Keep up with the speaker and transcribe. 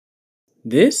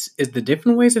This is the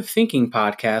Different Ways of Thinking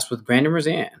podcast with Brandon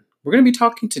Razan. We're going to be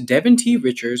talking to Devin T.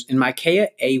 Richards and Micaiah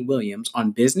A. Williams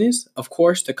on business, of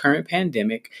course, the current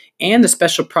pandemic, and the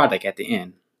special product at the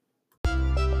end.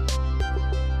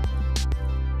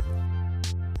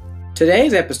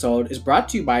 Today's episode is brought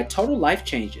to you by Total Life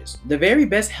Changes, the very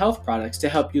best health products to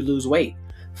help you lose weight.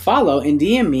 Follow and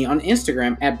DM me on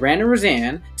Instagram at Brandon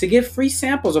Razan to get free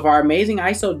samples of our amazing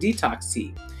ISO Detox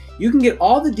Tea. You can get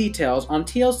all the details on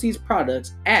TLC's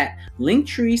products at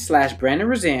Linktree/Brandon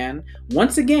Razan.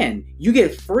 Once again, you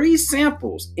get free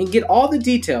samples and get all the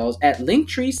details at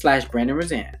Linktree/Brandon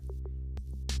Razan.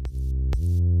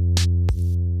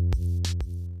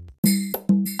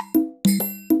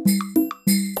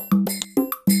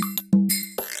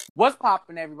 What's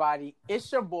poppin', everybody?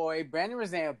 It's your boy, Brandon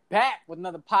Razan, back with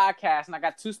another podcast. And I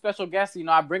got two special guests.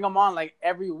 I bring them on like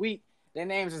every week. Their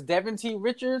names is Devin T.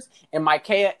 Richards and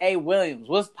Micaiah A. Williams.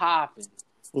 What's poppin'?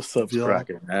 What's up, y'all?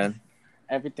 Cracking, man.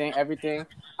 Everything.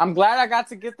 I'm glad I got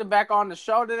to get them back on the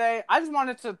show today. I just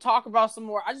wanted to talk about some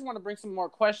more. I just want to bring some more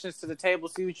questions to the table,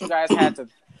 see what you guys had to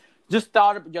just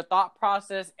thought of your thought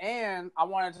process. And I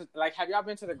wanted to, have y'all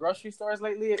been to the grocery stores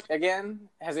lately again?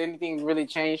 Has anything really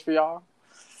changed for y'all?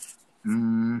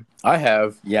 I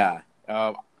have, yeah.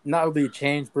 Not really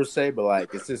changed per se,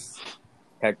 but it's just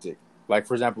hectic. Like,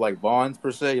 for example, Vaughn's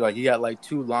per se, you got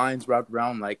two lines wrapped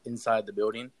around inside the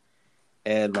building,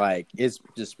 and it's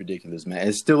just ridiculous, man.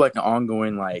 It's still an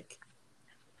ongoing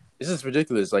it's just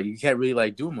ridiculous. You can't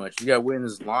really do much. You got to wait in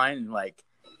this line, and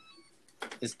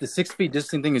it's the 6 feet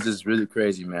distance thing is just really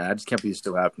crazy, man. I just can't believe it's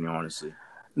still happening, honestly.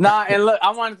 Nah, and look,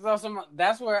 I wanted to throw some.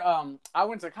 That's where I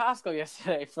went to Costco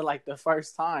yesterday for the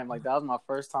first time. That was my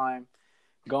first time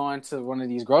going to one of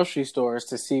these grocery stores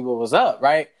to see what was up.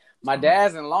 Right, my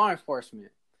dad's in law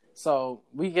enforcement, so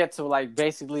we get to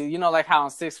basically, how on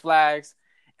Six Flags,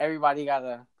 everybody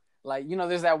gotta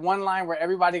there's that one line where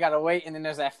everybody gotta wait, and then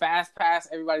there's that fast pass,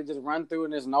 everybody just run through,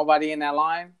 and there's nobody in that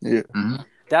line. Yeah,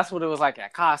 That's what it was like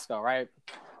at Costco, right?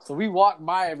 So we walked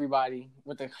by everybody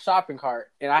with the shopping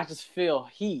cart, and I just feel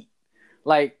heat,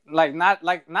 not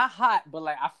hot, but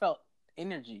I felt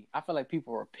energy. I felt like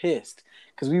people were pissed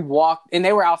because we walked, and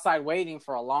they were outside waiting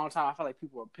for a long time. I felt like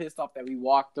people were pissed off that we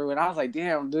walked through, and I was like,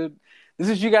 "Damn, dude, this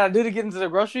is what you gotta do to get into the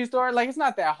grocery store. It's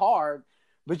not that hard."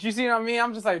 But you see what I mean?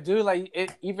 I'm just like, dude,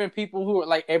 even people who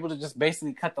are able to just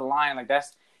basically cut the line,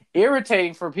 that's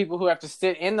irritating for people who have to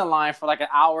sit in the line for an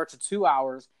hour to 2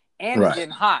 hours, and it's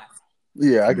getting hot.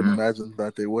 Yeah, I can imagine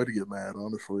that they would get mad,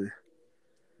 honestly.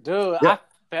 Dude, yeah. I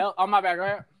felt... Oh, my bad. Go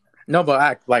ahead. No, but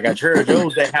at Trader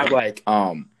Joe's, they have,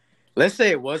 let's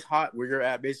say it was hot where you're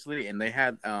at, basically, and they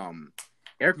had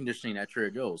air conditioning at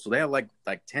Trader Joe's. So they have,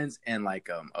 tents and,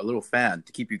 a little fan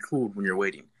to keep you cool when you're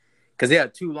waiting. Because they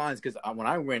had two lines. Because when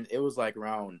I went, it was,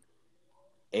 around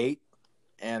 8.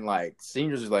 And,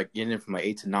 seniors was, getting in from,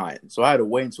 8 to 9. So I had to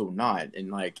wait until 9.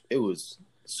 And, it was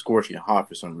scorching hot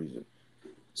for some reason.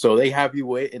 So they have you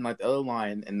wait in the other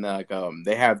line, and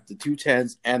they have the two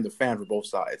tents and the fan for both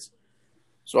sides.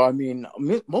 So I mean,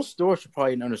 most stores should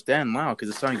probably understand now because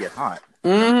it's starting to get hot.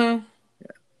 100%.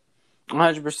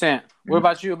 What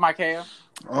about you, Micaiah?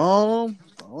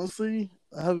 Honestly,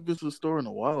 I haven't been to the store in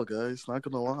a while, guys. Not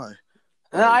gonna lie.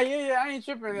 I ain't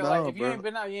tripping. No, if you ain't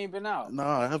been out, you ain't been out. No,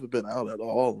 I haven't been out at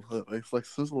all.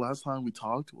 Since the last time we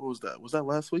talked, what was that? Was that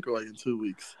last week or in 2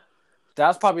 weeks? That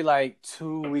was probably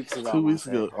 2 weeks ago. 2 weeks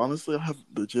ago. Honestly, I have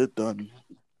legit done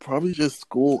probably just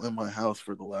school in my house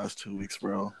for the last 2 weeks,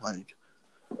 bro.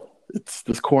 It's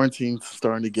this quarantine's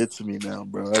starting to get to me now,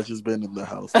 bro. I've just been in the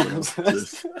house, bro.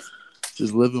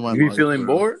 just living my life. You feeling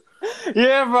bored?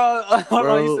 Yeah, bro.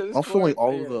 Bro, I'm feeling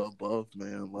all of the above,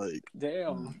 man.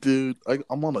 Damn. Dude,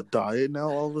 I'm on a diet now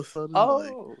all of a sudden.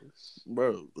 Oh.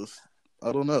 Bro,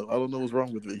 I don't know. I don't know what's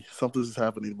wrong with me. Something's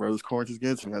happening, bro. This quarantine's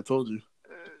getting to me. I told you.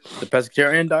 The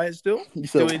pescatarian diet still? You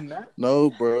still eating that?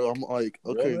 No, bro. I'm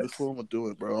okay, this is what I'm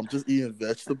doing, bro. I'm just eating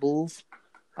vegetables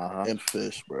and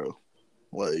fish, bro.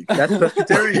 That's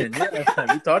pescatarian.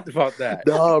 Yeah, we talked about that.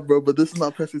 Nah, bro, but this is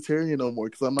not pescatarian no more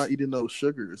because I'm not eating no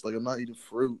sugars. I'm not eating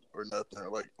fruit or nothing,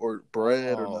 or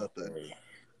bread or nothing.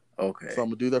 Okay. So I'm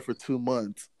gonna do that for 2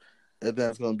 months, and then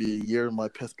it's gonna be a year of my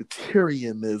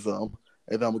pescatarianism,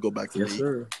 and then I'm gonna go back to meat.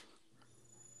 Sir.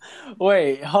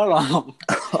 Wait, hold on.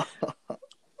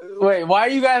 Wait, why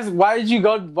are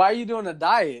you doing a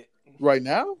diet? Right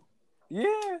now?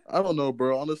 Yeah. I don't know,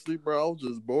 bro. Honestly, bro, I was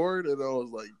just bored, and I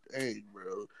was like, hey,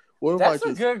 bro, What if That's I a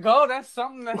just good goal. That's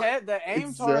something to head to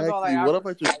aim towards. All exactly? like, What if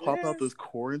I just pop yeah. out this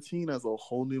quarantine as a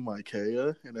whole new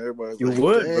Micaiah, and everybody's You like,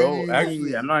 would, bro.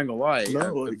 Actually, I'm "Dang, not even gonna lie. no,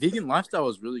 A like, vegan lifestyle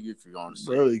is really good for you,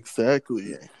 honestly. bro,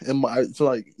 exactly." And so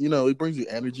like it brings you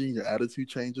energy, and your attitude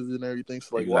changes and everything.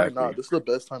 So like, why Exactly. not? This is the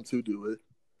best time to do it.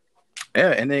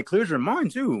 Yeah, and then it clears your mind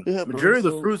too. Yeah, bro. Majority of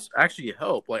the So fruits actually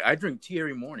help. Like I drink tea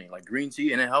every morning, like green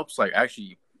tea, and it helps like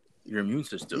actually your immune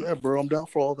system. yeah, bro, I'm down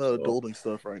for all that So, adulting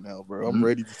stuff right now, bro. I'm Mhm.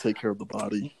 ready to take care of the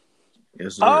body.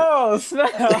 Yes, sir. Oh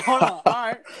snap! Hold on. All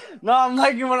right. No, I'm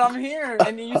liking what I'm hearing.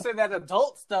 And then you said that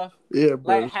adult stuff. Yeah,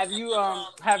 bro. Like, have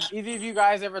either of you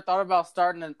guys ever thought about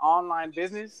starting an online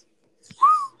business?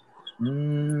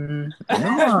 Nah,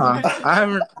 I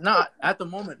haven't. Not at the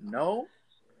moment. No.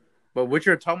 But what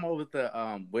you're talking about with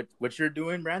the what you're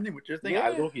doing, Brandon, what you're thinking,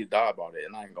 I Yeah. low-key thought about it,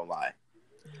 and I ain't gonna lie.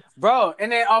 Bro,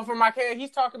 and then for my kid,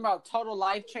 he's talking about Total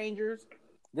Life Changers.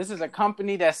 This is a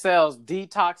company that sells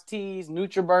detox teas,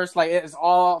 NutriBurst, like it's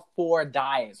all for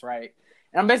diets, right?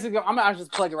 And I'll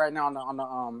just plug it right now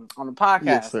on the podcast.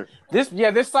 Yes, sir.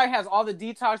 This site has all the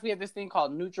detox. We have this thing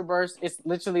called NutriBurst. It's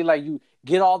literally like you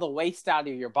get all the waste out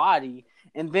of your body,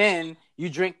 and then you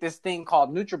drink this thing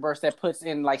called NutriBurst that puts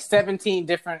in like 17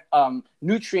 different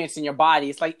nutrients in your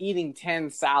body. It's like eating 10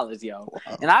 salads, yo.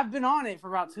 Wow. And I've been on it for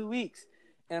about 2 weeks.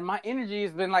 And my energy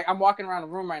has been like, I'm walking around the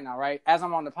room right now, right? As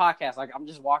I'm on the podcast, like I'm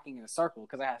just walking in a circle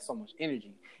because I have so much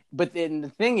energy. But then the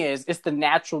thing is, it's the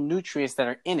natural nutrients that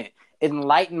are in it. It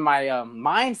enlightened my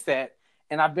mindset.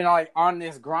 And I've been like on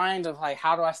this grind of like,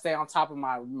 how do I stay on top of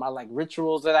my like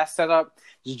rituals that I set up?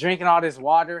 Just drinking all this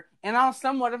water. And on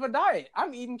somewhat of a diet.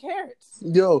 I'm eating carrots.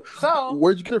 Yo, So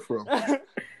where'd you get it from?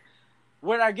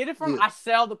 where I get it from? Yeah. I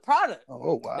sell the product.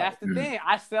 Oh, wow. That's the thing.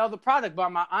 I sell the product.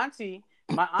 But my auntie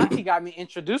got me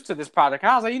introduced to this product.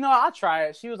 I was like, I'll try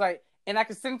it. She was like, and I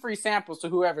can send free samples to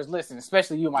whoever's listening,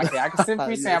 especially you, Mike. I can send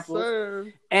free Yes, samples,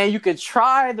 sir. and you could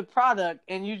try the product,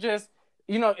 and you just,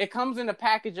 it comes in a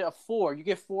package of 4. You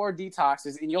get 4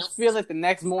 detoxes, and you'll feel it the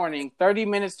next morning, 30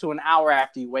 minutes to an hour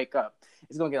after you wake up.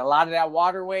 It's going to get a lot of that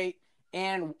water weight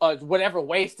and whatever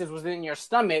waste was in your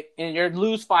stomach, and you'll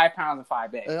lose 5 pounds in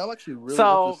 5 days. Hey, I'm actually really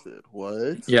interested.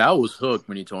 What? Yeah, I was hooked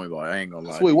when you told me about it. I ain't gonna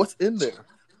lie. So wait, what's in there?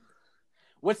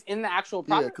 What's in the actual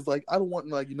Yeah, product? because like I don't want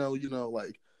like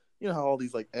like how all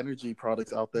these like energy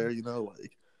products out there,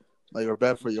 like are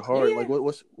bad for your heart. Yeah. Like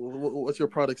what's your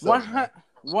product?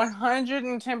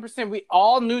 110%. We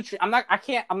all nutrient. I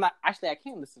can't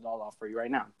list it all off for you right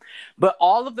now. But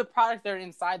all of the products that are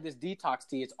inside this detox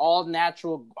tea, it's all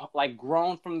natural, like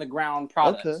grown from the ground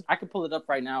products. Okay. I can pull it up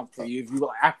right now for you if you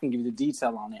like. I can give you the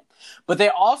detail on it. But they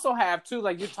also have too,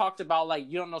 like you talked about, like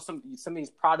you don't know some of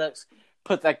these products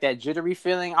put like that jittery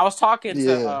feeling. I was talking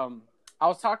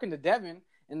to Devin,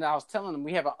 and I was telling him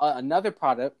we have another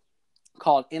product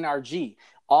called NRG,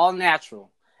 all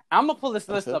natural. I'm gonna pull this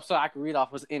list up so I can read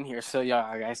off what's in here, so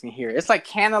y'all guys can hear it. It's like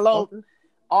cantaloupe,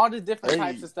 all the different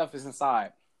types of stuff is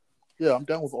inside. Yeah, I'm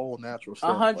down with all natural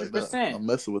stuff. 100%. I'm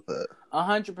messing with that.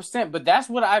 100%. But that's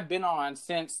what I've been on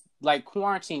since like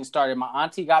quarantine started. My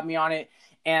auntie got me on it,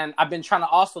 and I've been trying to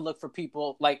also look for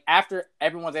people like after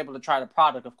everyone's able to try the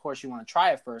product. Of course, you want to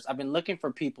try it first. I've been looking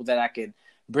for people that I could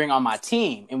bring on my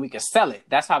team, and we could sell it.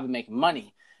 That's how I've been making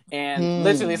money. And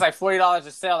literally, it's like $40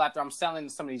 a sale after I'm selling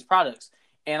some of these products.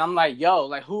 And I'm like, yo,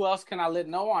 like who else can I let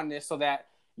know on this so that,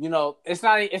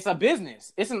 it's a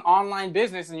business. It's an online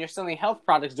business and you're selling health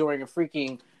products during a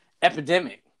freaking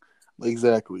epidemic.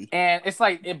 Exactly. And it's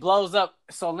like, it blows up.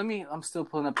 So I'm still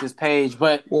pulling up this page,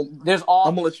 but I'm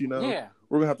going to let you know. Yeah.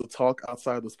 We're going to have to talk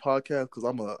outside this podcast because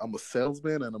I'm a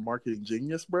salesman and a marketing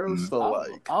genius, bro.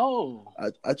 So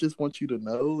I just want you to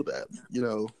know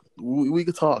that, we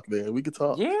could talk, man. We could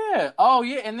talk. Yeah. Oh,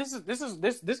 yeah. And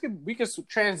we could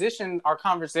transition our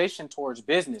conversation towards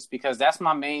business because that's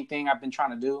my main thing I've been trying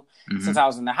to do since I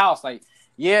was in the house. Like,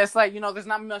 yeah, it's like, there's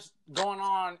not much going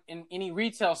on in any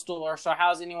retail store. So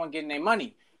how's anyone getting their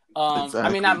money? Exactly. I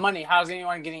mean, not money. How's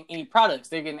anyone getting any products?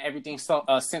 They're getting everything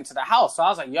sent to the house. So I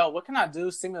was like, yo, what can I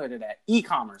do similar to that?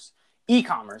 E-commerce.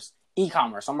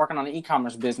 I'm working on an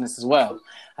e-commerce business as well.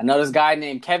 I know this guy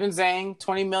named Kevin Zhang,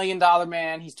 $20 million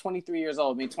man. He's 23 years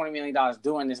old. Made $20 million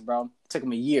doing this, bro. It took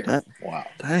him a year. Wow.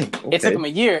 Dang. Okay. It took him a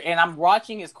year. And I'm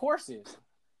watching his courses.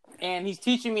 And he's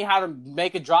teaching me how to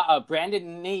make a branded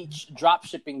niche drop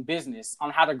shipping business on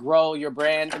how to grow your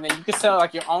brand. And then you can sell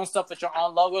like your own stuff with your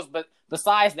own logos. But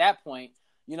besides that point,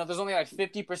 there's only like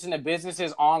 50% of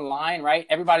businesses online, right?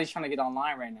 Everybody's trying to get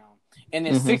online right now. And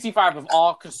then 65 of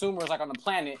all consumers like on the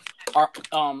planet are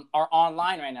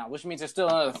online right now, which means there's still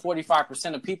another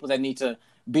 45% of people that need to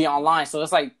be online. So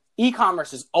it's like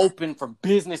e-commerce is open for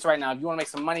business right now. If you want to make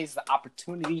some money, it's the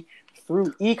opportunity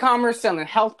through e-commerce selling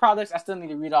health products. I still need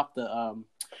to read off the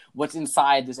what's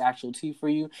inside this actual tea for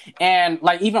you, and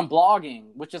like even blogging,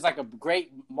 which is like a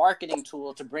great marketing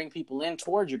tool to bring people in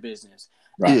towards your business.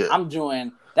 Right. Yeah.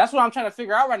 That's what I'm trying to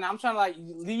figure out right now. I'm trying to like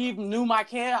leave New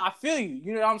Michael. I feel you.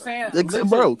 You know what I'm saying?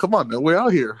 Bro, come on, man. We're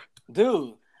out here,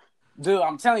 dude.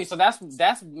 I'm telling you. So that's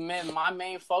my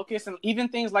main focus, and even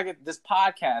things like this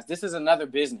podcast. This is another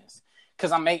business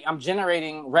because I'm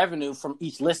generating revenue from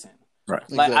each listen. Right.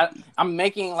 Like exactly.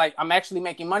 I'm actually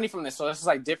making money from this. So this is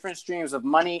like different streams of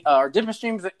money or different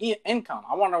streams of income.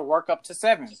 I want to work up to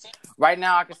 7. Right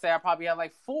now, I can say I probably have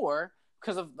like 4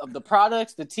 because of the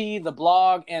products, the tea, the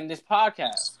blog, and this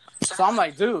podcast. So I'm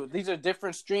like, dude, these are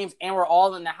different streams, and we're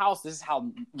all in the house. This is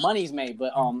how money's made.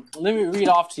 But let me read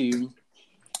off to you.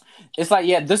 It's like,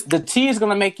 the tea is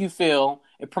gonna make you feel.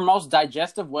 It promotes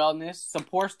digestive wellness,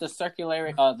 supports the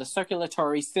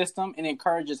circulatory system, and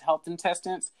encourages health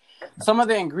intestines. Some of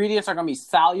the ingredients are going to be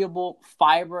soluble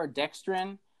fiber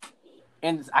dextrin,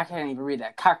 and I can't even read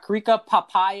that. Kakrika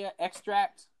papaya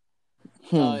extract.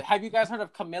 Have you guys heard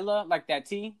of Camilla, like that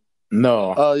tea?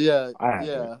 No. Oh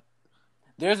yeah.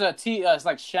 There's a tea. It's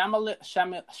like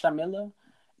Shamila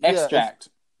extract.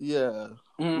 Yeah.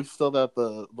 We still at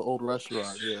the old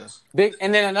restaurant. Yeah. Big,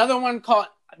 and then another one called.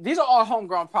 These are all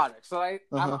homegrown products, so I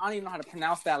don't even know how to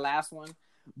pronounce that last one.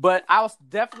 But I'll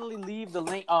definitely leave the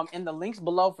link in the links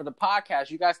below for the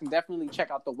podcast. You guys can definitely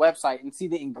check out the website and see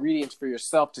the ingredients for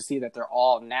yourself to see that they're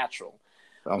all natural.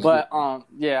 But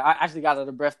I actually got out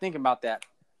of breath thinking about that.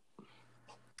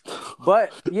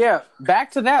 But yeah,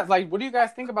 back to that. Like, what do you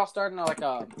guys think about starting like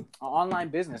an online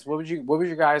business? What would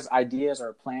your guys' ideas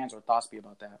or plans or thoughts be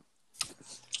about that?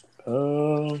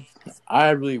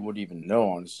 I really wouldn't even know,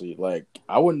 honestly. Like,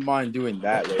 I wouldn't mind doing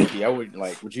that, Loki. I would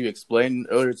what you explained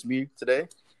earlier to me today.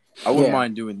 I wouldn't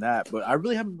mind doing that, but I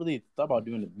really haven't really thought about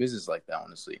doing a business like that,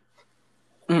 honestly.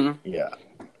 Mm-hmm. Yeah.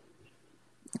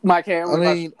 Mike, I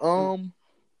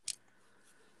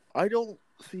don't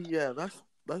see. Yeah, that's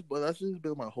just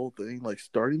been my whole thing. Like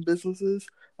starting businesses,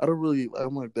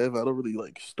 I'm like Dev. I don't really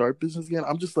like start business again.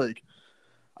 I'm just like.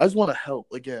 I just want to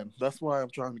help again. That's why I'm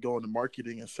trying to go into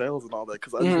marketing and sales and all that.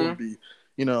 Because I just want to be,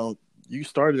 you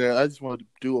started it. I just want to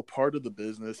do a part of the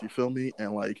business. You feel me?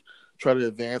 And like try to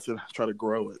advance and try to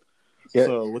grow it. Yeah.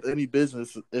 So with any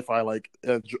business, if I like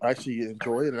actually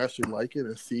enjoy it and actually like it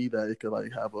and see that it could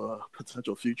like have a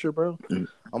potential future, bro, I'm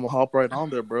gonna hop right on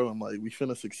there, bro. And like we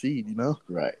finna succeed,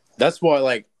 Right. That's why,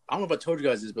 like, I don't know if I told you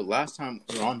guys this, but last time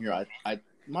we were on here, I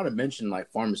might have mentioned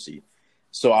like pharmacy.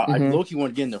 So I low-key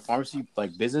want to get into pharmacy,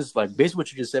 like business, like basically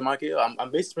what you just said, Michael. I'm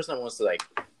basically the person that wants to like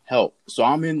help. So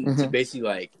I'm into basically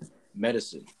like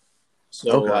medicine.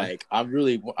 So like I'm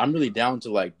really down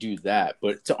to like do that.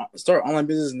 But to start online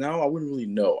business now, I wouldn't really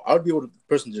know. I would be able to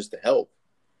person just to help.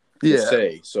 Yeah.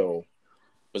 Say so.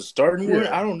 But starting one,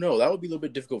 I don't know. That would be a little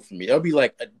bit difficult for me. That would be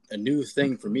like a new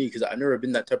thing for me because I've never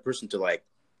been that type of person to like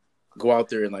go out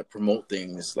there and like promote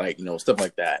things, like stuff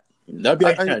like that. That'd be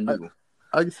like kind of new.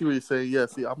 I can see what you're saying. Yeah,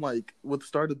 see, I'm like, with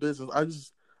start a business, I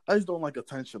just don't like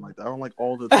attention like that. I don't like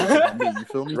all the attention on me. You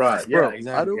feel me? Right, bro, yeah,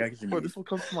 exactly. Bro, this will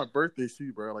come to my birthday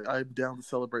too, bro. Like, I'm down to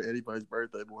celebrate anybody's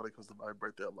birthday, but when it comes to my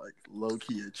birthday, I'm like,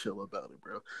 low-key and chill about it,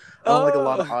 bro. I don't like a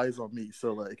lot of eyes on me.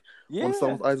 So, like, when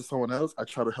someone's eyes on someone else, I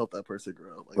try to help that person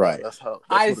grow. Like, right. That's what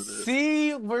I it is.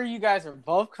 see where you guys are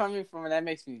both coming from, and that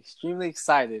makes me extremely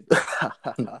excited.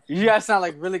 You guys sound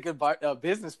like really good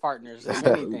business partners, if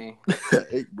anything.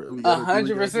 Hey, bro,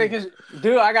 100%.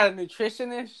 Dude, I got a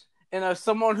nutritionist and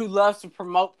someone who loves to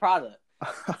promote product.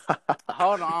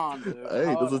 Hold on, dude.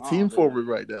 Hey, there's a team forward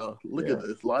right now. Look at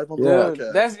this live on the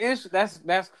podcast.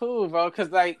 That's cool, bro.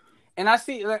 Because like, and I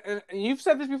see, like, you've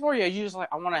said this before. Yeah, you just like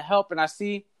I want to help, and I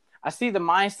see the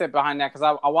mindset behind that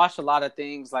because I watch a lot of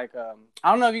things. Like, I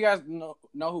don't know if you guys know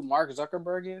who Mark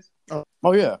Zuckerberg is.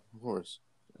 Oh yeah, of course.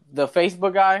 The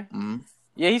Facebook guy. Mm-hmm.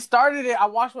 Yeah, he started it. I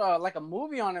watched like a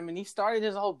movie on him, and he started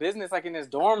his whole business like in his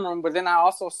dorm room. But then I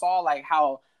also saw like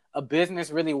how a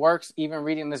business really works. Even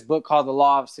reading this book called The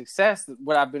Law of Success,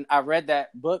 I read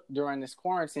that book during this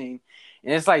quarantine,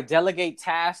 and it's like delegate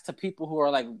tasks to people who are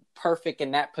like perfect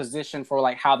in that position for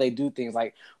like how they do things.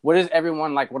 Like, what is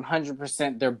everyone like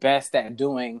 100% their best at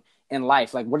doing in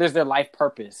life? Like, what is their life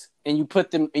purpose? And you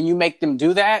put them and you make them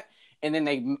do that, and then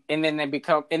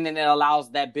it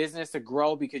allows that business to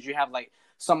grow because you have like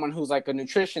someone who's like a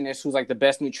nutritionist who's like the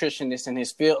best nutritionist in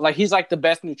his field. Like he's like the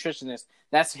best nutritionist.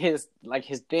 That's his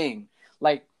thing.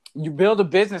 Like you build a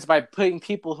business by putting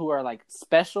people who are like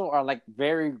special or like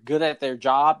very good at their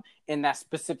job in that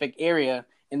specific area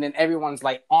and then everyone's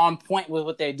like on point with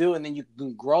what they do, and then you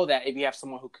can grow that if you have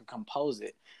someone who can compose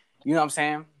it. You know what I'm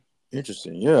saying?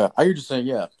 Interesting. Yeah, I hear you saying.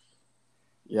 Yeah,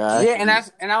 yeah, and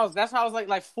that's how I was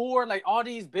like Ford, like all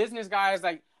these business guys,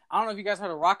 like I don't know if you guys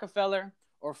heard of Rockefeller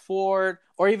or Ford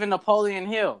or even Napoleon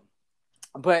Hill,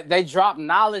 but they drop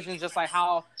knowledge and just like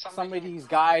how some of these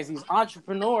guys, these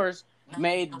entrepreneurs,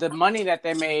 made the money that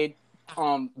they made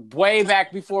way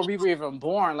back before we were even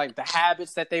born, like the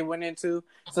habits that they went into.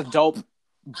 It's a dope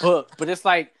book, but it's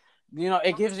like, you know,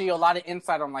 it gives you a lot of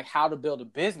insight on like how to build a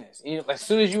business. You know, as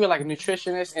soon as you were like a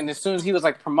nutritionist, and as soon as he was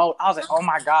like promote, I was like, oh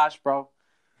my gosh, bro.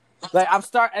 Like it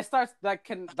starts like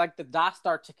the dots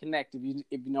start to connect, if you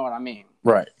know what I mean.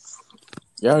 Right.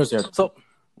 Yeah, I understand. So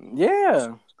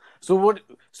yeah. So what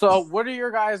are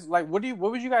your guys like? What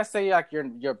would you guys say like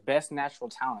your best natural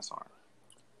talents are?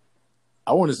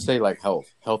 I want to say like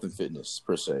health and fitness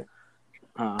per se.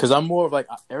 Because I'm more of like,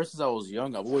 ever since I was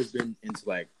young, I've always been into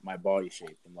like my body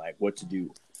shape and like what to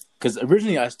do. Because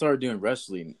originally I started doing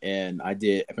wrestling and I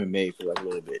did MMA for like a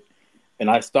little bit.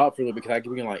 And I stopped for a little bit because I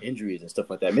kept getting like injuries and stuff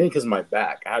like that. Mainly because of my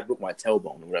back. I had broke my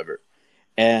tailbone or whatever.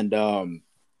 And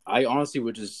I honestly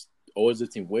would just always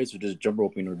lifting weights or just jump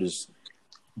roping or just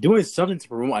doing something to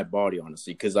promote my body,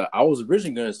 honestly. Because I was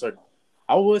originally going to start,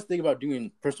 I was thinking about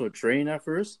doing personal training at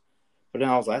first. But then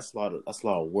I was like, that's a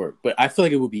lot of work. But I feel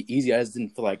like it would be easy. I just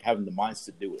didn't feel like having the mindset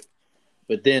to do it.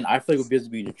 But then I feel like it would be able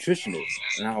to be a nutritionist.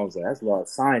 And I was like, that's a lot of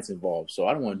science involved. So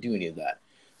I don't want to do any of that.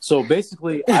 So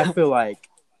basically, I feel like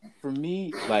for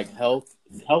me, like health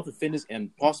and fitness,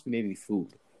 and possibly maybe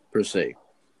food per se.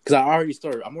 Because I'm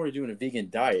already doing a vegan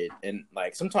diet. And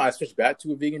like sometimes I switch back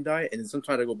to a vegan diet. And then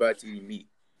sometimes I go back to eating meat.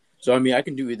 So I mean, I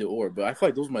can do either or. But I feel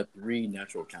like those are my 3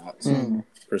 natural talents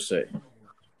per se.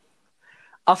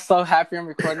 I'm so happy I'm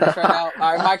recording this right now.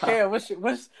 All right, Michael, what's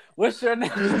your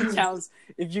natural talents?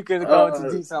 If you could go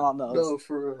into detail on those. No,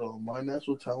 for real. My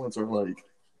natural talents are like,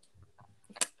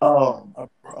 I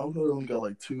probably only got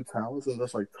like 2 talents, and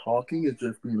that's like talking and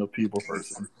just being a people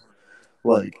person.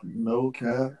 Like no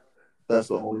cap, that's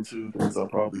the only 2 things I'm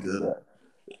probably good at.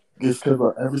 It's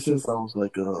because ever since I was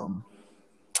in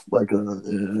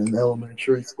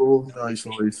elementary school, you know, I used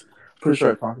to always. Pretty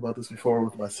sure I talked about this before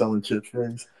with my selling chips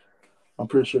phase. I'm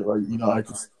pretty sure, like, you know, I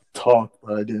just talked,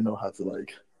 but I didn't know how to,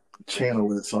 like,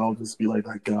 channel it. So I'll just be, like,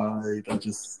 that guy that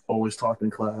just always talked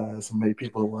in class and made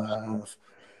people laugh.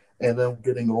 And then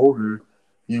getting older,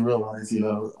 you realize, you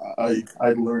know, I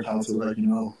learned how to, like, you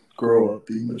know, grow up,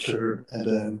 be mature, and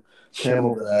then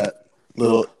channel that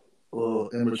little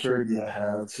immaturity I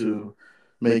have to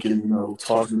making, you know,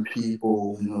 talking to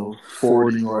people, you know,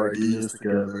 forwarding our ideas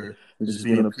together, and just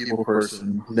being a people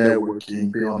person,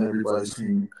 networking, being on everybody's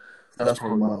team. That's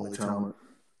probably my only talent.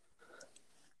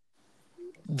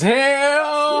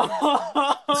 Damn.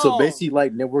 So basically,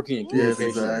 like networking and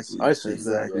communication. Yes, exactly. I see.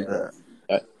 Exactly that.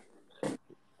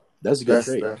 That's a good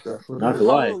trait. Not to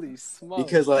lie. Holy smokes.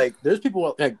 Because like, there's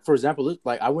people like, for example,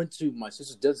 like I went to my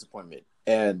sister's dentist appointment,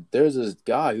 and there's this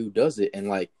guy who does it, and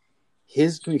like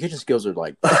his communication skills are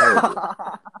like terrible.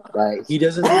 Like he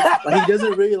doesn't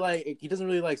really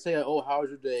like say, oh, how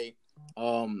was your day?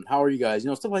 How are you guys? You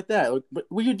know, stuff like that. Like, but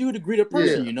what you do to greet a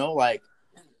person, you know, like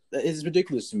it's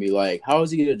ridiculous to me. Like, how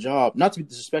does he get a job? Not to be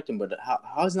disrespecting, but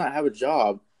how does he not have a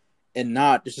job and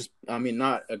not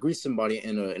not greet somebody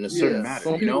in a certain manner?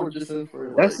 Some you people know, are just in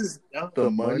for that's just the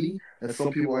money, and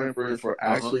some people are in for it for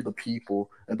actually the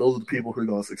people, and those are the people who are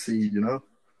gonna succeed. You know,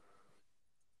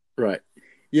 right?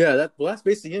 Yeah, that's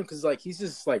basically him, because like he's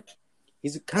just like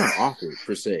he's kind of awkward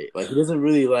per se. Like he doesn't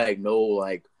really like know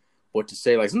like what to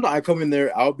say. Like sometimes I come in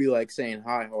there, I'll be like saying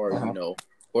hi, how are you, you know,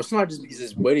 or sometimes he's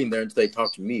just waiting there until they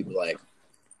talk to me. But like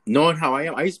knowing how I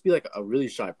am, I used to be like a really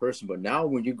shy person, but now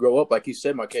when you grow up, like you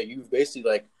said, Marquette, you basically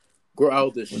like grow out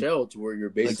of the shell to where you're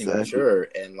basically mature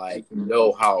and like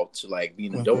know how to like be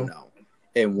an adult now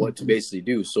and what to basically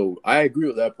do. So I agree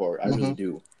with that part. I really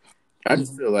do. I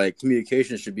just feel like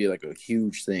communication should be like a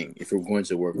huge thing if we're going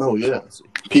to work. Oh yeah,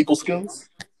 people skills.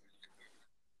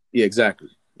 Yeah, exactly.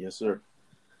 Yes, sir.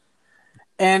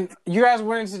 And you guys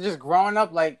went into just growing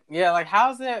up, like, yeah, like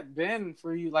how's that been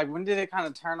for you? Like, when did it kind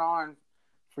of turn on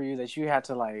for you that you had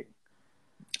to like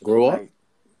grow up?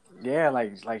 Yeah,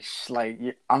 like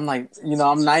I'm like, you know,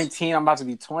 I'm 19, I'm about to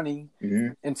be 20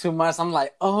 in 2 months. I'm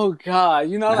like, oh god,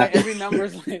 you know, like every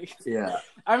number's like, yeah.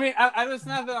 I mean, it's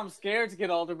not that I'm scared to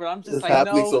get older, but I'm just like,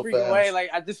 no so freaking fast. way.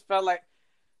 Like, I just felt like,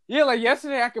 yeah, like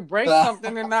yesterday I could break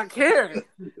something and not care.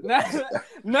 Now you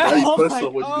I'm push like,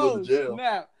 when you go to jail.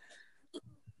 Snap.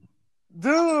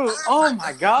 Dude, oh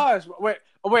my gosh. Wait,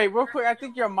 real quick. I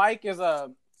think your mic is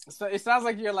so it sounds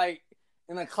like you're like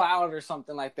in a cloud or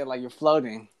something like that, like you're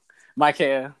floating.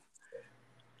 Michael.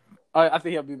 I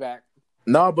think he'll be back.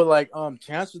 No, but like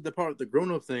Chance was the part of the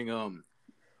grown up thing.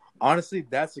 Honestly,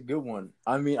 that's a good one.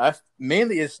 I mean,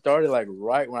 it started like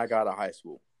right when I got out of high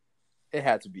school. It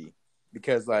had to be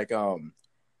because like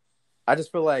I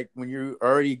just feel like when you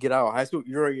already get out of high school,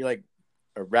 you're already like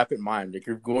a rapid mind. Like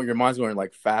your mind's going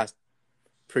like fast,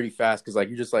 pretty fast because like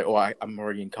you're just like, oh, I'm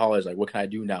already in college. Like, what can I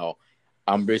do now?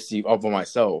 I'm basically up on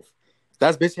myself.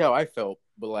 That's basically how I felt.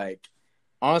 But like,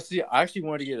 honestly, I actually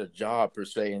wanted to get a job per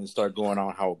se and start going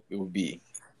on how it would be.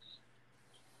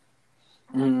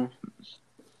 Mm-hmm.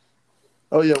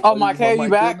 Oh yeah. Oh, Mike, hey, you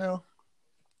back? Now?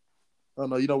 Oh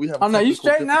no, we have. Oh no, you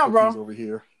straight now, bro. Over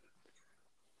here.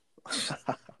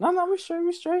 No, we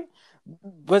straight.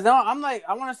 But no, I'm like,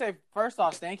 I want to say first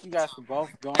off, thank you guys for both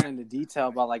going into detail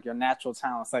about like your natural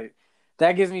talents. Like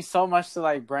that gives me so much to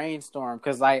like brainstorm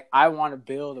because like I want to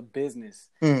build a business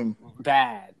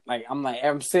bad. Like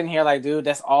I'm sitting here like, dude,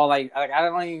 that's all like I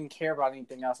don't even care about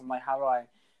anything else. I'm like, how do I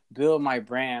build my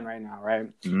brand right now? Right?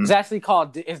 Mm-hmm. It's actually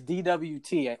called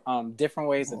DWT, different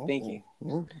ways of thinking.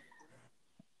 Mm-hmm.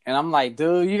 And I'm like,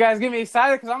 dude, you guys get me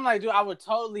excited because I'm like, dude, I would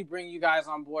totally bring you guys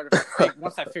on board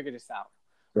once I figure this out.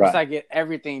 Right. Once I get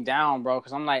everything down, bro,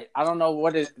 because I'm like, I don't know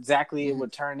what exactly it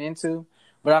would turn into,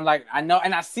 but I'm like, I know,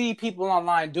 and I see people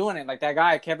online doing it, like that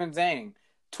guy, Kevin Zhang,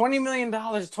 $20 million,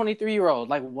 23-year-old.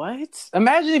 Like, what?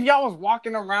 Imagine if y'all was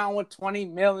walking around with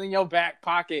 $20 million in your back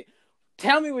pocket.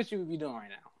 Tell me what you would be doing right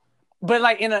now. But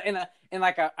like in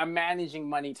a managing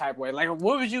money type way. Like, how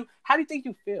do you think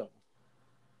you feel?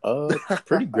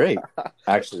 Pretty great,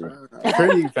 actually.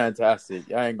 Pretty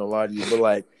fantastic. I ain't gonna lie to you, but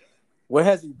like, what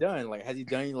has he done? Like, has he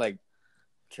done any, like,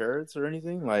 charities or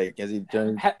anything? Like, has he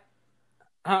done?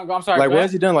 I'm sorry. Like, what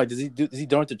has he done? Like, does he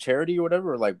donate to charity or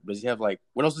whatever? Or like, does he have like,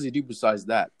 what else does he do besides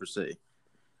that per se?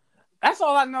 That's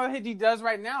all I know that he does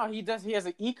right now. He has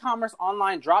an e-commerce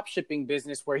online drop shipping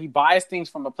business where he buys things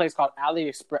from a place called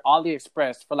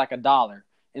AliExpress for like $1,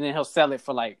 and then he'll sell it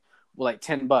for like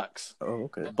 $10. Oh,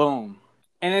 okay. Boom.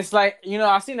 And it's like,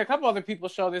 I've seen a couple other people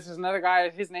show this. There's another guy,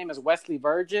 his name is Wesley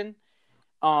Virgin.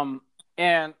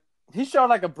 And he showed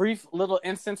like a brief little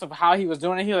instance of how he was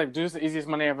doing it. He like, dude, it's the easiest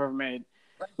money I've ever made.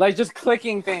 Like just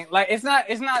clicking things. Like it's not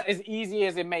as easy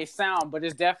as it may sound, but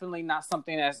it's definitely not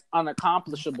something that's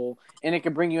unaccomplishable, and it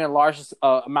can bring you in large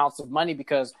amounts of money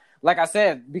because, like I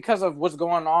said, because of what's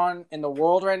going on in the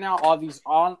world right now, all these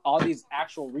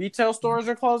actual retail stores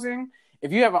are closing.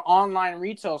 If you have an online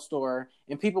retail store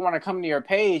and people want to come to your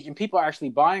page and people are actually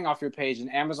buying off your page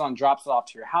and Amazon drops it off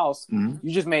to your house,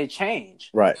 you just made change.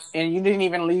 Right. And you didn't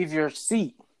even leave your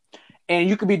seat. And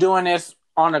you could be doing this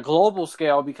on a global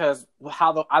scale because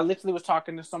I literally was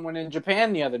talking to someone in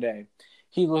Japan the other day.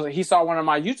 He saw one of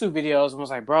my YouTube videos and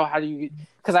was like, bro, how do you,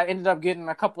 because I ended up getting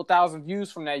a couple thousand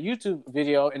views from that YouTube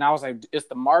video. And I was like, it's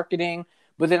the marketing.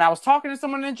 But then I was talking to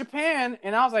someone in Japan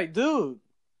and I was like, dude,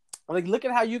 like, look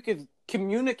at how you could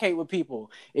communicate with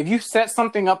people. If you set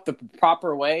something up the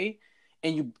proper way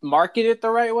and you market it the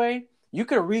right way, you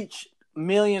could reach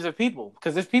millions of people.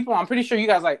 Because there's people, I'm pretty sure you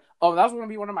guys like, oh, that was going to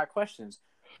be one of my questions.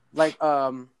 Like, that's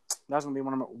going to be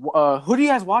one of my, who do you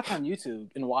guys watch on YouTube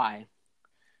and why?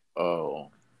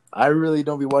 Oh, I really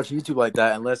don't be watching YouTube like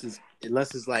that unless it's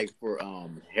like for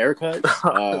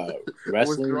haircuts,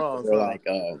 wrestling, or like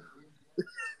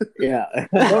yeah,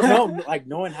 no, like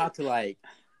knowing how to like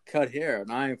cut hair.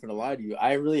 And I ain't gonna lie to you,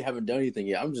 I really haven't done anything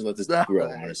yet. I'm just let this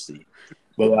grow, honestly.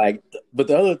 But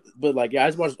yeah, I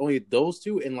just watch only those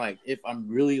two. And like, if I'm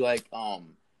really like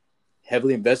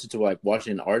heavily invested to like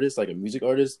watching an artist, like a music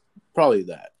artist, probably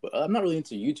that. But I'm not really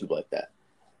into YouTube like that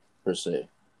per se.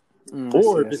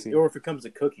 Or if it comes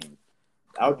to cooking,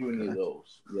 I'll do any of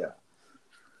those. Yeah.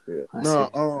 No.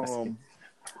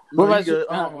 What about you?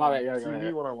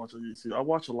 TV, what I watch on YouTube, I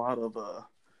watch a lot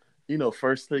of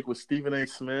First Take with Stephen A.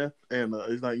 Smith, and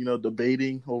it's like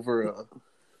debating over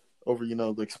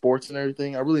like sports and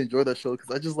everything. I really enjoy that show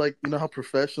because I just like how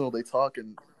professional they talk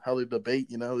and how they debate.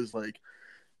 It's like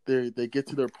they get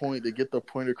to their point, they get their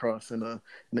point across in an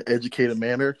educated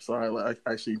manner. So I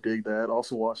actually dig that. I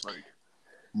also watch like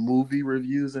movie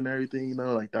reviews and everything,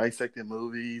 like dissecting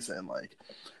movies and like.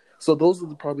 So those are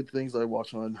probably the things I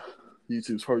watch on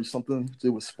YouTube. It's probably something to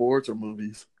do with sports or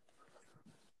movies.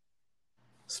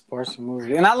 Sports and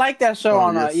movies, and I like that show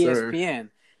on ESPN.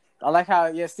 I like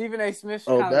how Stephen A. Smith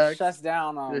kind of shuts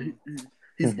down.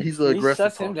 He's aggressive. He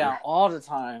shuts him down all the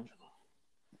time.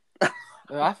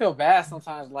 I feel bad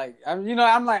sometimes. Like I'm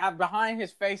behind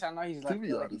his face. I know he's like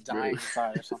he's dying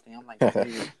inside or something. I'm like,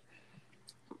 dude.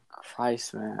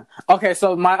 Christ, man. Okay,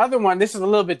 so my other one. This is a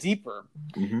little bit deeper.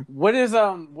 Mm-hmm. What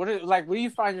do you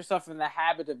find yourself in the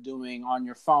habit of doing on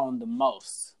your phone the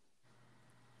most?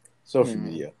 Social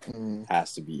media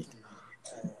has to be.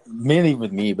 mainly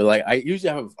with me, but like I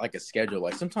usually have like a schedule.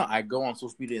 Like sometimes I go on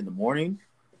social media in the morning,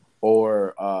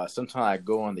 or sometimes I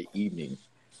go on the evening,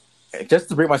 just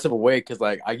to break myself away. Because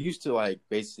like I used to like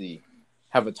basically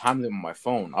have a time limit on my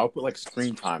phone. I would put like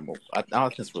screen time. I don't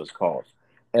think that's what it's called,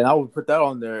 and I would put that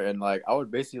on there, and like I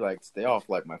would basically like stay off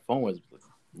like my phone as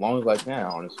long as I can,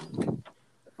 honestly.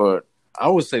 But I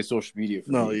would say social media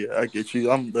for No, me. yeah, I get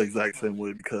you. I'm the exact same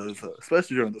way because,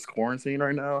 especially during this quarantine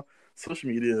right now, social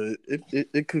media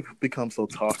it could become so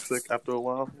toxic after a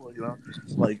while. You know,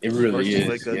 like It really first you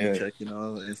wake is. up, you Yeah. check,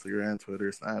 Instagram,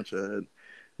 Twitter, Snapchat.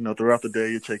 Throughout the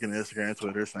day, you're checking Instagram,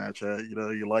 Twitter, Snapchat.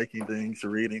 You're liking things,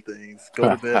 you're reading things. Go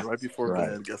to bed right before Right.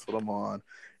 bed. Guess what I'm on?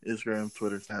 Instagram,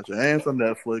 Twitter, Snapchat, and some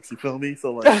Netflix. You feel me?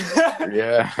 So like,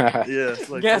 Yeah. yeah, it's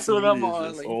like Guess social what I'm media is on?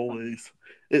 just Like, always.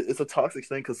 It's a toxic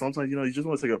thing because sometimes you just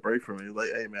want to take a break from it. Like,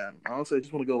 hey man, honestly, I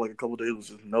just want to go like a couple of days with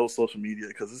just no social media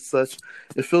because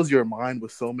it fills your mind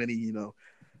with so many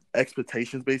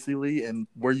expectations basically and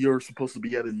where you're supposed to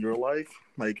be at in your life,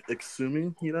 like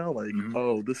assuming like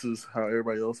oh this is how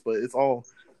everybody else, but it's all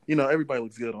everybody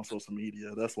looks good on social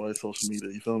media. That's why it's social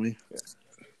media. You feel me?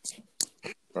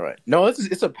 All right. No,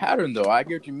 it's a pattern though. I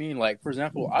get what you mean. Like for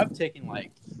example, I've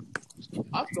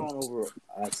gone over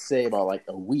I'd say about like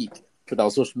a week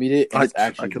without social media, and it's I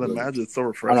actually can good. imagine. It's so I'm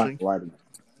not refreshing. gonna lie to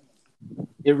you.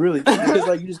 It really is because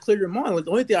like you just clear your mind. Like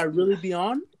the only thing I really be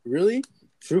on, really,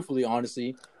 truthfully,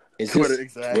 honestly, is Twitter, just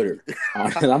exactly. Twitter.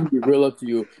 And I'm gonna be real up to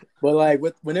you. But like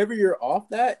whenever you're off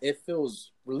that, it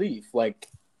feels relief. Like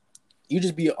you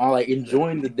just be on like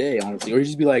enjoying the day, honestly, or you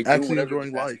just be like doing Actually whatever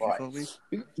enjoying just pass life. by. You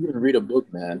feel me? You can read a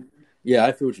book, man. Yeah,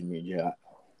 I feel what you mean. Yeah,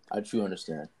 I truly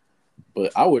understand.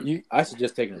 But I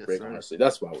suggest taking a Yes, break, sir. honestly.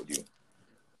 That's what I would do.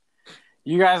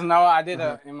 you guys know I did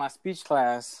in my speech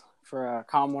class for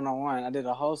Com 101, I did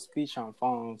a whole speech on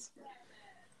phones.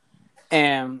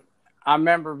 And I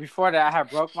remember before that I had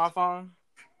broke my phone,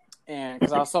 and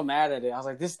because I was so mad at it, I was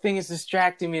like, this thing is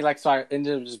distracting me. Like, so I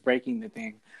ended up just breaking the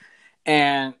thing.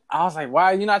 And I was like, wow,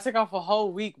 I took off a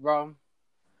whole week, bro.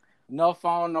 No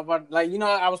phone, nobody. Like,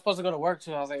 I was supposed to go to work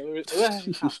too. I was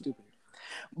like, how stupid.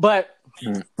 But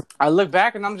I look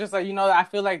back and I'm just like, I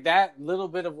feel like that little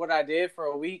bit of what I did for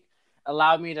a week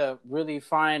allowed me to really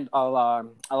find a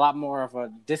lot more of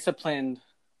a disciplined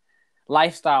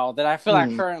lifestyle that I feel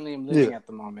like currently am living at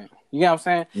the moment. You know what I'm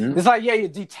saying? Mm-hmm. It's like, you're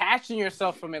detaching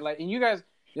yourself from it. Like, and you guys,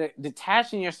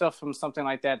 detaching yourself from something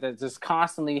like that just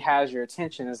constantly has your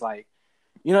attention is like,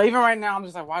 even right now, I'm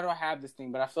just like, why do I have this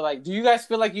thing? But I feel like, do you guys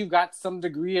feel like you got some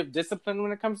degree of discipline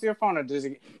when it comes to your phone? Or does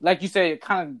it, like you say, it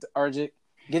kind of are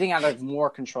getting out of more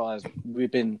control as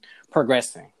we've been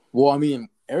progressing? Well, I mean,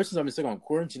 ever since I've been stuck on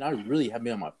quarantine, I really haven't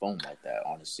been on my phone like that,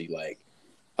 honestly. Like,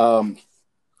 so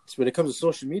when it comes to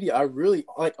social media, I really,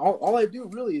 like, all I do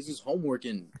really is just homework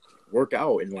and work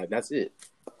out, and, like, that's it.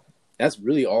 That's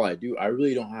really all I do. I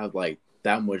really don't have, like,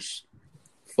 that much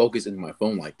focus in my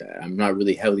phone like that. I'm not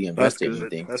really heavily invested in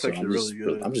anything. That's so actually really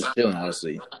good. I'm just chilling,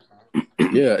 honestly.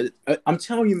 Yeah, I'm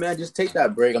telling you, man, just take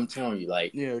that break. I'm telling you,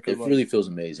 like, it really feels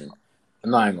amazing.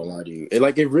 I'm not even gonna lie to you.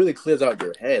 It really clears out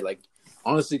your head. Like,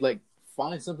 honestly, like,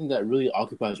 find something that really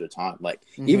occupies your time. Like,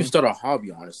 even start a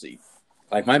hobby, honestly.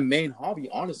 Like, my main hobby,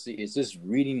 honestly, is just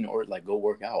reading or, like, go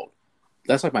work out.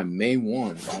 That's, like, my main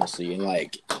one, honestly. And,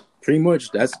 like, pretty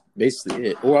much that's basically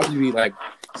it. Or I'll be, like,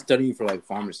 studying for, like,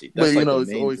 pharmacy. That's, like, the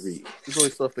main three. It's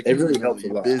always stuff that keeps really helps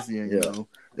you a lot. busy and, and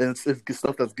it's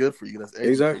stuff that's good for you. That's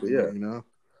exactly, yeah.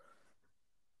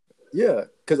 Yeah,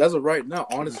 because as of right now,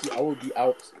 honestly, I would be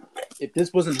out. If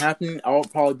this wasn't happening, I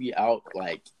would probably be out,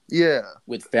 like,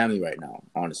 with family right now,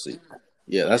 honestly.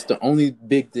 Yeah, that's the only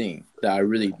big thing that I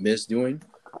really miss doing.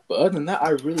 But other than that, I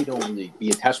really don't really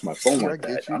be attached to my phone like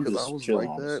that. I'm just I was chilling,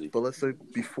 like honestly. that, but let's say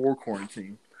before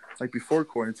quarantine. Like, before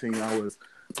quarantine, I was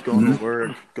going to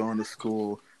work, going to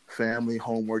school, family,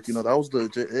 homework. That was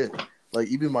legit it. Like,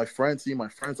 even my friends,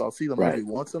 I'll see them every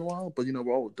once in a while, but,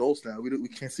 we're all adults now. We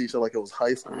can't see each other like it was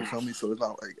high school, you feel me? So it's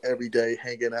not like every day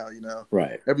hanging out,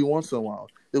 Right. Every once in a while.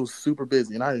 It was super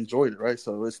busy, and I enjoyed it, right?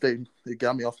 So it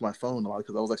got me off my phone a lot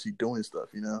because I was actually doing stuff,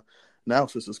 Now,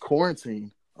 since it's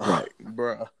quarantine, right,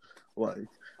 bruh, like,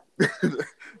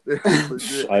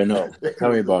 I know.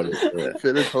 Tell me about it. Yeah.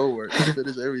 Finish homework,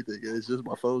 finish everything, and it's just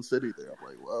my phone sitting there. I'm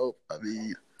like, well, I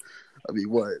mean,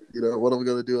 what? What am I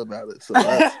gonna do about it?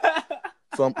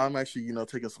 So I'm actually,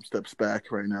 taking some steps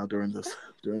back right now during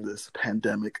this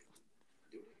pandemic.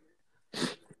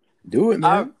 Do it,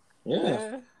 man.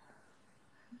 Yeah.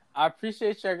 I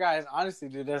appreciate your guys. Honestly,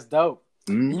 dude, that's dope.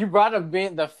 You brought up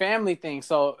the family thing.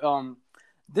 So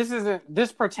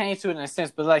this pertains to it in a sense,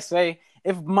 but like, say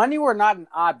if money were not an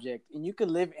object and you could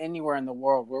live anywhere in the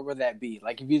world, where would that be?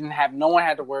 Like, if you didn't have, no one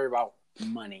had to worry about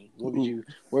money, where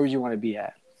would you want to be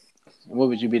at? What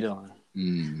would you be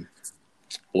doing?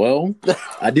 Well,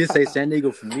 I did say San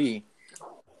Diego for me.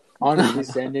 Honestly,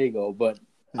 San Diego, but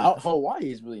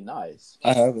Hawaii is really nice.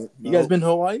 I haven't. You guys been to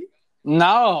Hawaii?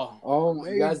 No. Oh my,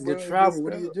 you guys bro, good travel.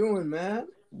 What are you doing, man?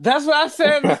 That's what I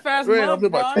said this past Man, month. I'm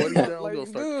about bro. 20 now. I'm Like, gonna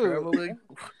start dude. traveling.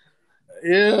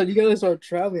 Yeah, you gotta start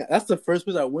traveling. That's the first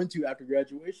place I went to after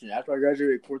graduation. After I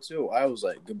graduated Porto, I was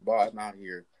like, goodbye, I'm out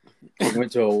here. I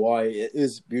went to Hawaii. It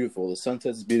is beautiful. The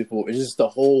sunset is beautiful. It's just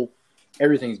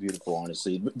everything's beautiful,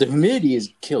 honestly. The humidity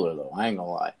is killer, though. I ain't gonna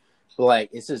lie. But, like,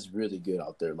 it's just really good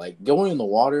out there. Like, going in the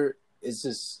water, it's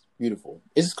just beautiful.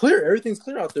 It's clear. Everything's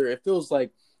clear out there. It feels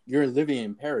like you're living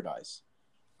in paradise.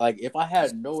 Like, if I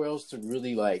had nowhere else to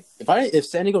really, like, if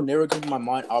San Diego never came to my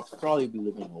mind, I'll probably be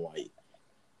living in Hawaii.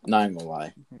 Not even gonna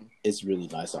lie. It's really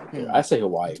nice out there. I say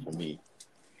Hawaii for me.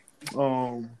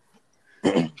 For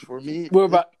me, What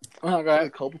about a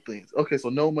couple things. Okay, so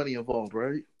no money involved,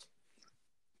 right?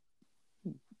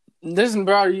 Listen,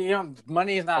 bro,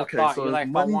 money is not Okay, a thought. so You're like,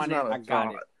 if I want it, I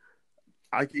got it.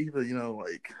 I can either,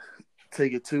 like,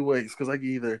 take it two ways. Because I can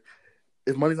either,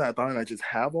 if money's not a thought and I just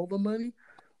have all the money,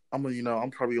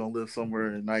 I'm probably gonna live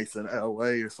somewhere nice in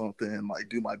LA or something and, like,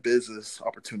 do my business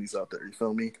opportunities out there. You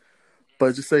feel me?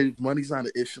 But just say money's not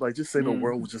an issue. Like, just say the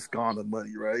world was just gone of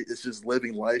money, right? It's just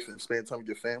living life and spending time with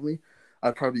your family.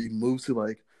 I'd probably move to,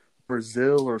 like,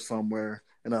 Brazil or somewhere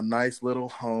in a nice little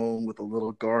home with a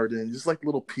little garden. Just, like, a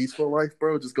little peaceful life,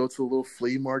 bro. Just go to a little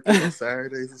flea market on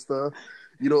Saturdays and stuff.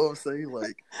 You know what I'm saying?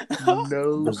 Like,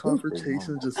 no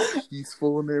confrontation, just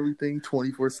peaceful and everything,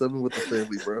 24/7 with the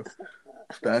family, bro.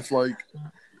 That's like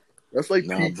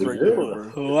peak right there,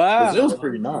 bro. Wow. Brazil's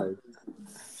pretty nice.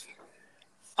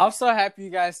 I'm so happy you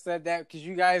guys said that because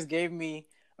you guys gave me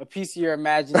a piece of your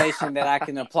imagination that I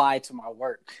can apply to my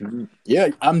work. Yeah,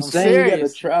 I'm saying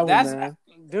serious. You gotta travel, man.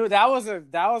 Dude, that was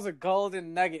a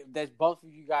golden nugget that both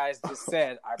of you guys just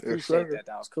said. I appreciate that.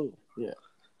 That was cool. Yeah,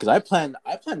 because I plan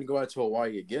to go out to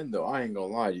Hawaii again, though. I ain't gonna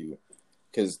lie to you,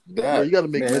 because you gotta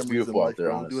make it's beautiful out there.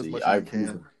 Bro. Honestly, do as much as you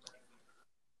can.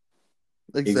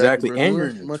 Exactly. Bro. And do you're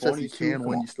as much as you can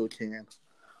when you still can.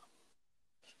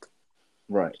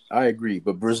 Right, I agree.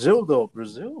 But Brazil,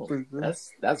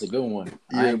 that's a good one.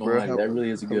 Yeah, I ain't gonna bro. lie, that really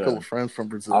is a good one. A couple friends from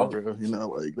Brazil, bro.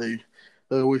 Like they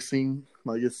always seem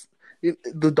like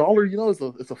the dollar.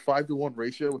 It's a 5-to-1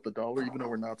 ratio with the dollar. Even though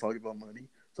we're not talking about money,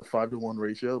 it's a 5-to-1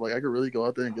 ratio. Like, I could really go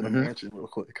out there and get a mansion real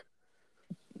quick.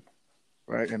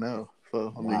 Right, I know.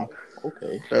 So I mean,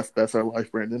 okay, that's our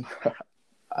life, Brandon.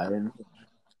 I didn't.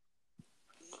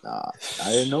 Nah,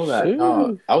 I didn't know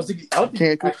that. I was thinking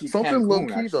something low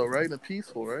key actually. though, right? And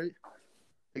peaceful, right?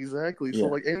 Exactly. Yeah. So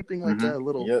like anything like that,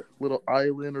 little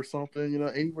island or something,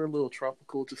 anywhere a little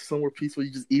tropical, just somewhere peaceful. You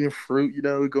just eating fruit,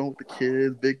 going with the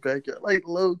kids, big backyard, like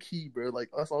low key, bro. Like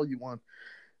that's all you want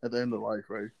at the end of life,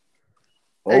 right?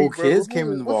 Oh, hey, bro, kids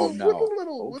came involved now.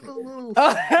 With a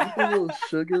little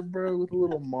sugar, bro. With a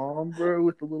little mom, bro.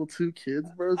 With the little 2 kids,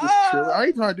 bro. Just chilling. I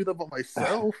ain't trying to do that by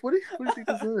myself. What do you think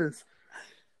this is?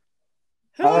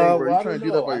 Bro, you trying to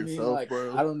do that by yourself,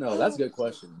 bro? I don't know. That's a good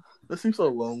question. That seems so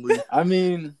lonely. I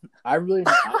mean, I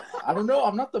don't know.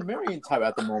 I'm not the marrying type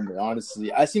at the moment,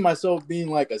 honestly. I see myself being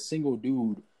like a single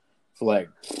dude for like,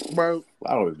 bro.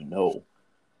 I don't even know.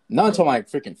 Not until I'm like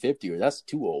freaking 50, or that's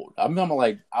too old. I'm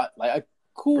like a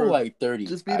cool bro, like 30.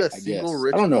 Just be that single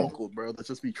rich uncle, bro. That's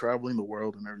just be traveling the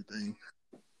world and everything.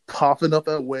 Popping up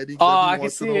at weddings. Oh, I can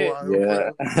see it.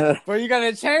 Yeah. Bro, you got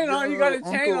a chain on. You got a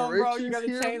chain on, bro. You got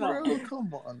a chain on.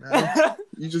 Come on, now.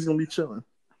 You just gonna be chilling.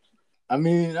 I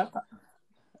mean,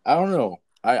 I don't know.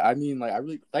 I mean, like, I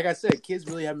really, like I said, kids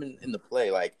really haven't been in the play.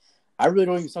 Like, I really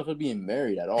don't even start to being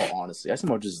married at all, honestly. I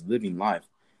about just living life.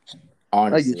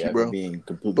 Honestly, I get you, bro. Being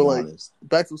completely honest.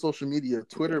 Back to social media,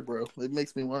 Twitter, bro. It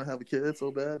makes me want to have a kid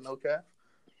so bad. No cap.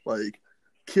 Like,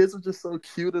 kids are just so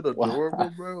cute and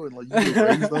adorable, bro. And like, you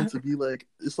can raise them to be like,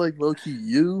 it's like low key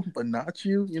you, but not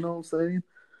you. You know what I'm saying?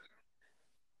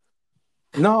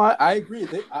 No, I agree.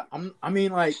 I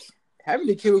mean, like, having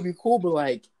a kid would be cool, but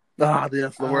like,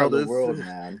 that's the world. The world,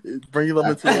 man. Bringing them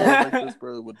into the world like this,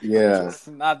 bro, would be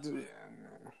not.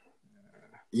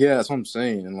 Yeah, that's what I'm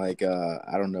saying. And like,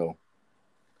 I don't know.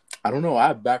 I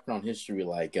have background history,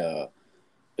 like,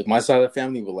 with my side of the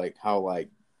family, with like how like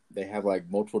they have like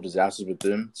multiple disasters with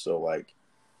them. So like,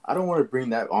 I don't want to bring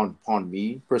that upon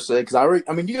me per se, because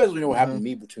I mean, you guys already know what happened to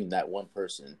me between that one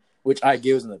person, which I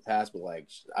give in the past. But like,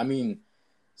 I mean,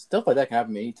 stuff like that can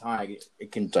happen anytime.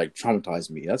 It can like traumatize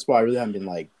me. That's why I really haven't been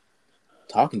like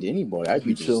talking to anybody. I'd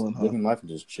be just living life and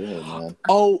just chilling, man.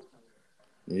 Oh,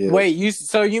 Yes. Wait,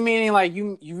 you meaning like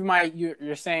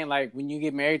you're saying like when you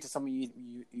get married to someone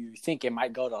you think it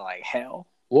might go to like hell?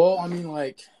 Well, I mean,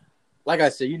 like I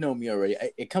said, you know me already.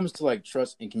 It comes to like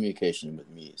trust and communication with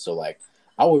me. So like,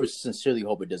 I would sincerely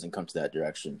hope it doesn't come to that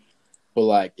direction. But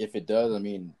like, if it does, I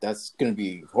mean, that's gonna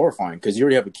be horrifying because you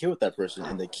already have a kid with that person,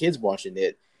 and the kid's watching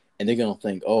it, and they're gonna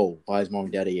think, "Oh, why is mom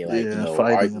and daddy like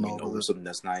fighting and arguing all over this. something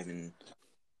that's not even,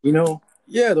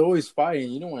 Yeah, they're always fighting.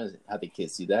 You don't want to have the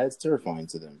kids see that. It's terrifying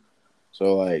to them.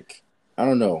 So like, I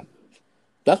don't know.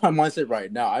 That's my mindset right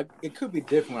now. It could be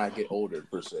different when I get older,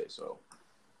 per se. So.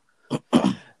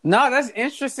 No, that's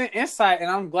interesting insight, and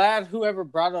I'm glad whoever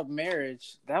brought up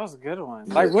marriage. That was a good one.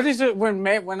 Like, what is it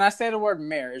when I say the word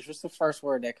marriage? What's the first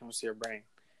word that comes to your brain?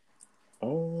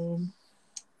 That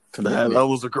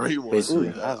was a great one.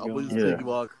 Basically. I was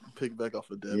piggyback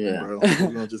off of Devin, bro.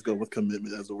 We're gonna just go with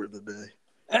commitment as the word of the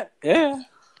day.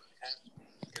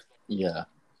 Yeah,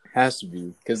 has to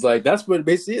be because like that's what it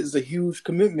basically is. It's a huge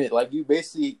commitment. Like you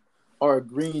basically are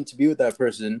agreeing to be with that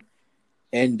person.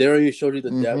 And they already showed you the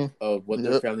depth of what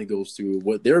their family goes through,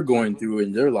 what they're going through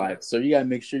in their life. So you gotta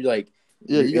make sure, like,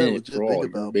 you gotta think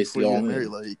about before you get married,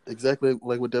 like exactly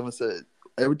like what Devin said.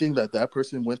 Everything that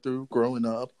person went through growing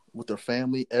up with their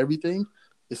family, everything,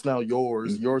 it's now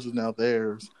yours. Mm-hmm. Yours is now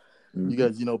theirs. Mm-hmm. You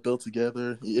guys, build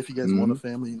together. If you guys want a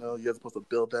family, you guys are supposed to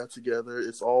build that together.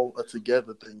 It's all a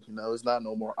together thing. It's not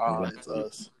no more it's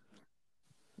us.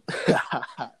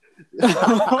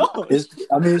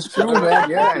 It's true, man.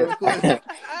 Yeah,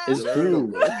 it's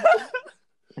true.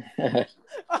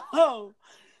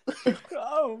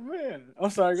 Oh man!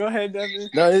 I'm sorry. Go ahead, Devin.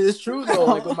 No, it's true though.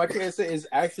 Like what my kids say is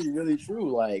actually really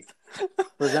true. Like,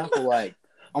 for example, like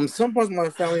some parts of my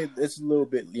family, it's a little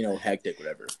bit hectic,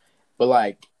 whatever. But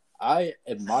like, I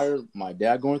admire my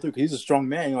dad going through because he's a strong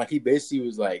man. Like he basically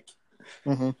was like,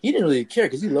 he didn't really care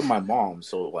because he loved my mom.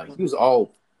 So like, he's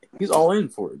all in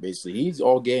for it, basically. He's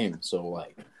all game. So,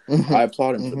 like, I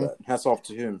applaud him for that. Hats off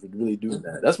to him for really doing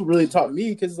that. That's what really taught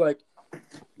me, because, like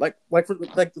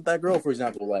that girl, for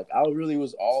example, like, I really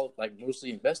was all, like,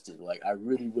 mostly invested. Like, I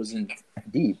really wasn't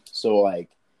deep. So, like,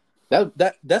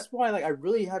 that's why, like, I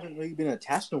really haven't really been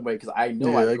attached in a way, because I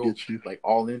know I go, like,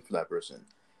 all in for that person.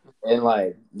 And,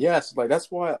 like, so, like, that's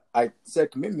why I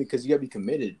said commitment, because you gotta be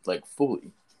committed, like,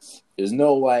 fully. There's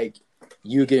no, like,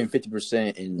 you giving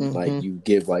 50% and like you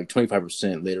give like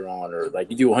 25% later on, or like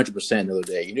you do 100% another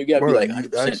day. You gotta be like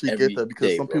 100%. I actually get that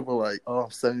because some people are like, I'm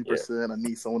 70%. I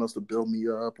need someone else to build me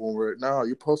up. You're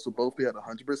supposed to both be at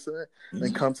 100%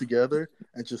 and come together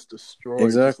and just destroy,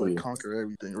 just like conquer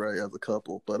everything, right? As a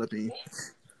couple, but I mean,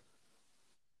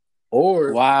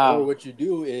 or what you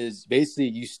do is basically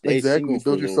you stay single,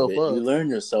 build yourself up, you learn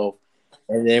yourself,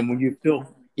 and then when you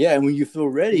feel. Yeah, and when you feel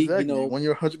ready, when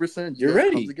you're 100%, you're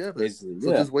ready. Come together. Basically,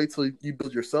 so just wait till you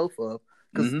build yourself up.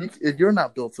 Because if you're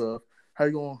not built up, how are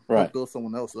you going to build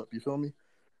someone else up? You feel me?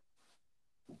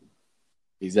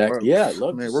 Exactly. Yeah,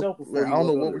 love yourself. I don't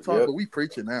know what we're talking, but we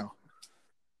preaching now.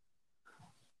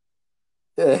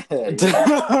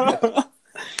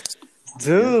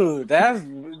 Dude, that's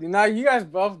you guys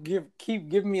both keep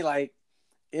giving me like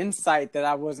insight that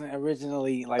I wasn't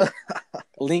originally like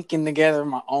linking together in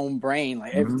my own brain.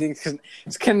 Like everything's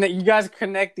you guys are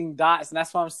connecting dots, and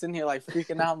that's why I'm sitting here like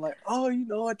freaking out. I'm like, oh, you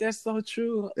know what? That's so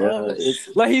true.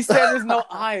 Like he said, there's no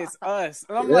I, it's us,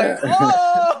 and I'm like,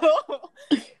 oh.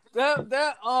 And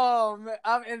that's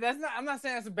not. I'm not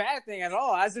saying it's a bad thing at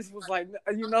all. I just was like,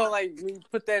 like when you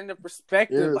put that into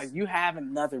perspective, like you have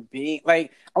another being.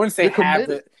 Like I wouldn't say have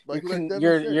it. Like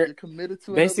you're committed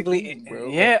to basically, being, bro.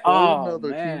 Yeah.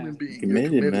 Another human being.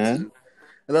 Committed, man. To.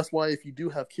 And that's why if you do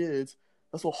have kids,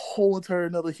 that's a whole entire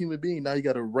another human being. Now you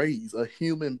got to raise a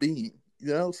human being.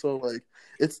 So like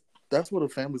that's what a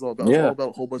family's all about. Yeah. It's all about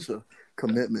a whole bunch of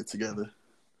commitment together.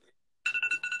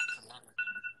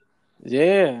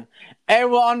 Yeah. Hey,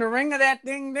 well, on the ring of that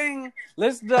ding ding,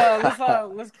 let's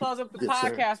close up the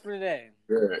podcast for today.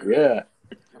 Yeah.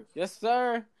 Yes,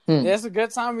 sir. It's a good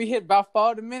time. We hit about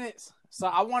 40 minutes. So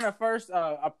I want to first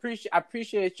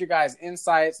appreciate you guys'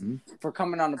 insights for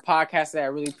coming on the podcast today. I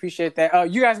really appreciate that.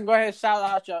 You guys can go ahead and shout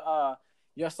out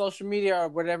your social media or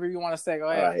whatever you want to say. Go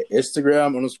ahead. All right.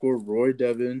 Instagram _Roy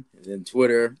Devin, and then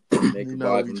Twitter. We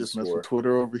just mess with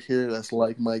Twitter over here. That's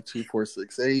like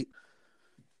Mike2468.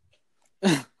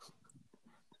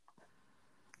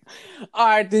 All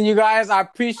right, then, you guys. I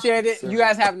appreciate it. You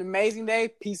guys have an amazing day.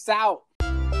 Peace out.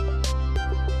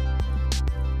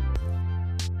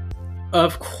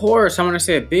 Of course, I want to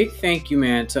say a big thank you,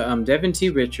 man, to Devin T.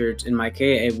 Richards and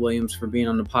Micaiah A. Williams for being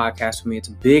on the podcast with me. It's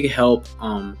a big help.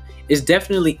 It's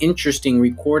definitely interesting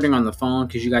recording on the phone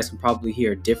because you guys can probably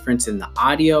hear a difference in the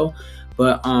audio.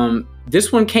 But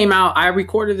This one came out. I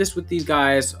recorded this with these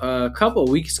guys a couple of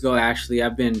weeks ago. Actually,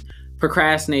 I've been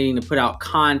procrastinating to put out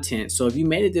content. So if you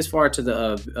made it this far to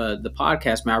the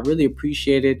podcast, man, I really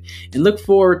appreciate it, and look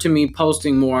forward to me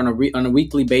posting more on a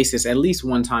weekly basis, at least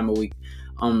one time a week.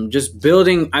 I'm just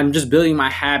building my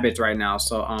habits right now.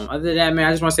 So other than that, man,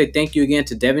 I just want to say thank you again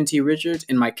to Devin T. Richards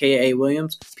and my K.A.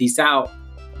 Williams. Peace out.